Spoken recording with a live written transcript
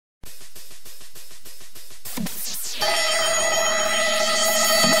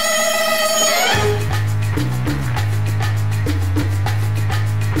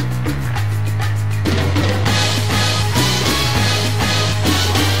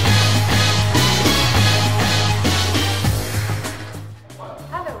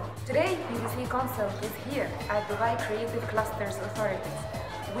Dubai Creative Clusters authorities.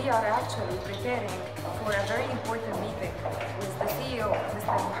 We are actually preparing for a very important meeting with the CEO,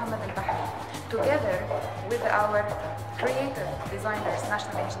 Mr. Mohammed Al-Bahri, together with our creative designers,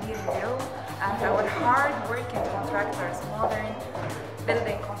 National Engineering Bureau, and our hard-working contractors, Modern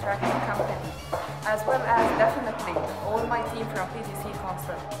Building Contracting Company, as well as definitely all my team from PDC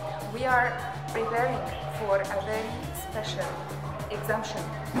Council. We are preparing for a very special exemption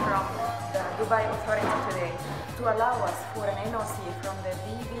from the Dubai Authority today to allow us for an NOC from the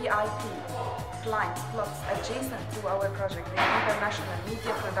VVIP client plots adjacent to our project, the International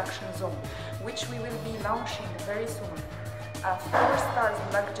Media Production Zone, which we will be launching very soon. A 4-star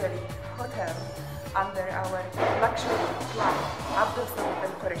luxury hotel under our luxury client,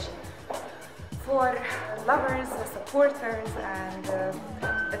 Abdelaziz. For lovers, supporters, and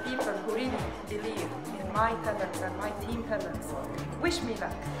the people who really believe in my talents and my team talents, wish me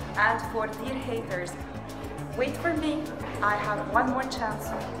luck. And for dear haters, wait for me. I have one more chance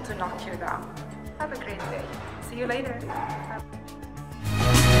to knock you down. Have a great day. See you later.